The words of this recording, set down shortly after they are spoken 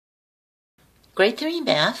Grade 3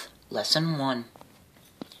 Math, Lesson 1.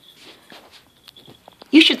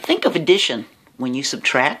 You should think of addition when you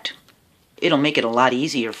subtract. It'll make it a lot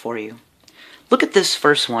easier for you. Look at this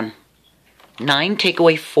first one. 9 take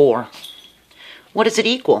away 4. What does it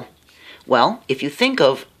equal? Well, if you think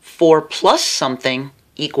of 4 plus something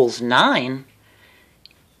equals 9,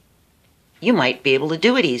 you might be able to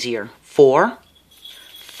do it easier. 4,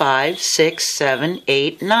 5, 6, 7,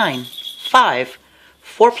 8, 9. 5.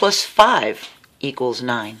 4 plus 5 equals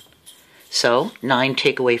 9. So 9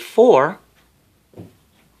 take away 4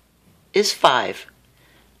 is 5.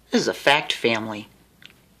 This is a fact family.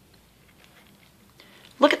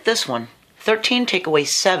 Look at this one. 13 take away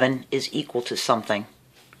 7 is equal to something.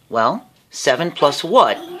 Well, 7 plus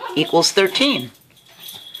what equals 13?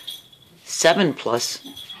 7 plus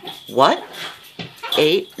what?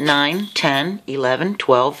 8, 9, 10, 11,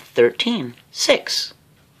 12, 13. 6.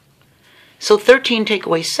 So 13 take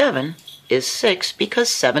away 7 is 6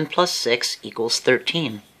 because 7 plus 6 equals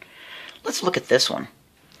 13. Let's look at this one.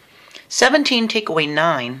 17 take away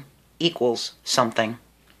 9 equals something.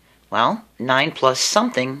 Well, 9 plus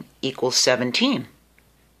something equals 17.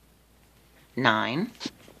 9,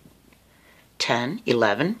 10,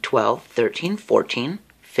 11, 12, 13, 14,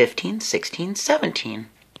 15, 16, 17.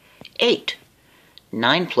 8.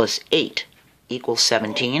 9 plus 8 equals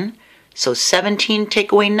 17. So 17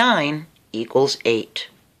 take away 9 equals 8.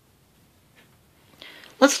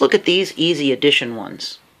 Let's look at these easy addition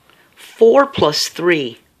ones. 4 plus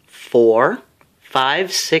 3, 4,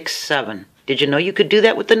 5, 6, 7. Did you know you could do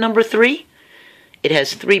that with the number 3? It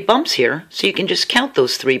has 3 bumps here, so you can just count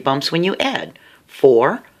those 3 bumps when you add.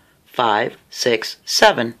 4, 5, 6,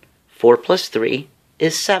 7. 4 plus 3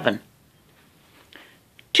 is 7.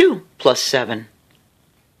 2 plus 7.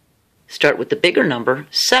 Start with the bigger number,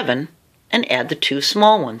 7, and add the 2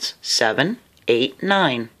 small ones, 7, 8,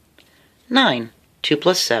 9. 9. 2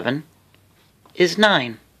 plus 7 is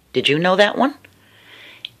 9. Did you know that one?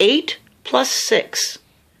 8 plus 6.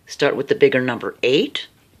 Start with the bigger number, 8,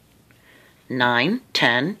 9,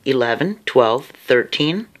 10, 11, 12,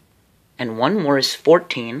 13, and one more is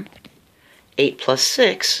 14. 8 plus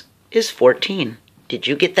 6 is 14. Did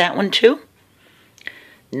you get that one too?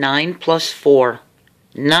 9 plus 4,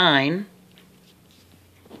 9,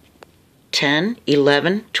 10,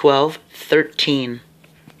 11, 12, 13.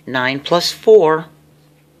 9 plus 4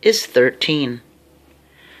 is 13.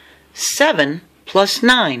 7 plus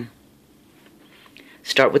 9.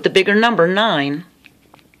 Start with the bigger number, 9.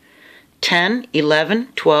 10, 11,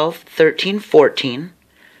 12, 13, 14,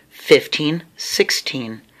 15,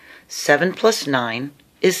 16. 7 plus 9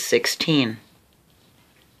 is 16.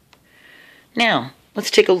 Now,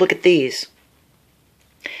 let's take a look at these.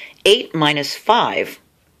 8 minus 5.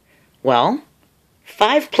 Well,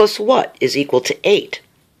 5 plus what is equal to 8?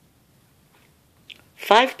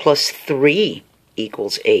 5 plus 3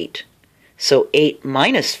 equals 8. So 8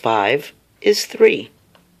 minus 5 is 3.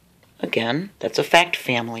 Again, that's a fact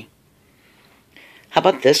family. How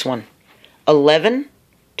about this one? 11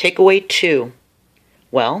 take away 2.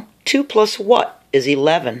 Well, 2 plus what is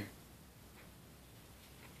 11?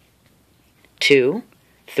 2,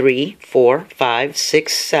 3, 4, 5,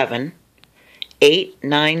 6, 7, 8,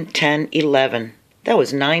 9, 10, 11. That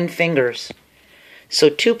was 9 fingers. So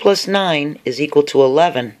 2 plus 9 is equal to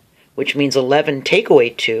 11, which means 11 take away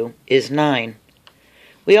 2 is 9.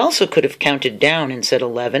 We also could have counted down and said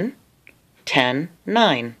 11, 10,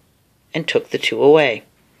 9, and took the 2 away.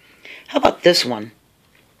 How about this one?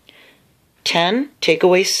 10 take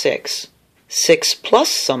away 6. 6 plus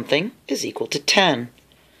something is equal to 10.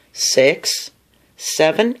 6,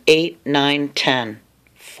 7, 8, 9, 10.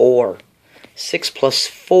 4. 6 plus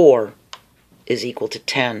 4 is equal to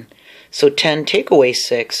 10. So 10 take away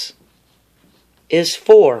 6 is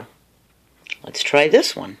 4. Let's try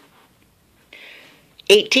this one.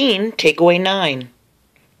 18 take away 9.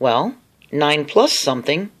 Well, 9 plus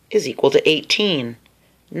something is equal to 18.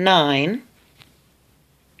 9.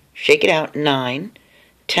 Shake it out. 9.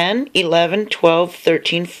 10, 11, 12,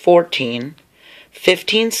 13, 14,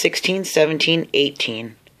 15, 16, 17,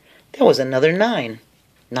 18. That was another 9.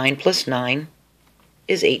 9 plus 9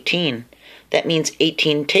 is 18. That means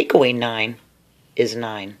 18 take away 9 is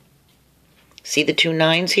 9. See the 2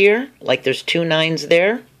 9s here? Like there's 2 9s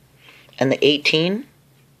there? And the 18?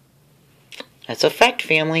 That's a fact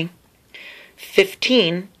family.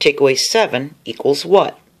 15 take away 7 equals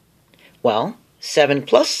what? Well, 7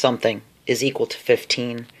 plus something is equal to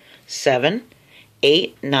 15. 7,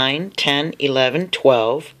 8, 9, 10, 11,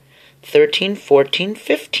 12, 13, 14,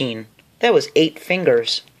 15. That was 8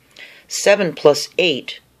 fingers. 7 plus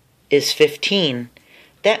 8 is 15.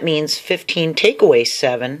 That means 15 take away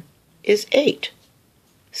 7 is 8.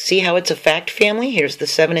 See how it's a fact family? Here's the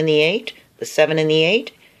 7 and the 8, the 7 and the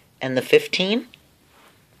 8, and the 15.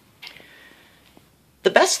 The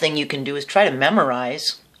best thing you can do is try to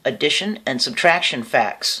memorize addition and subtraction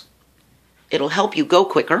facts. It'll help you go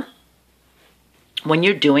quicker when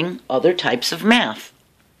you're doing other types of math.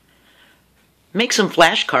 Make some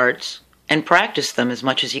flashcards and practice them as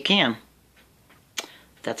much as you can.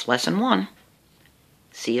 That's lesson 1.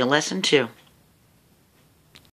 See you lesson 2.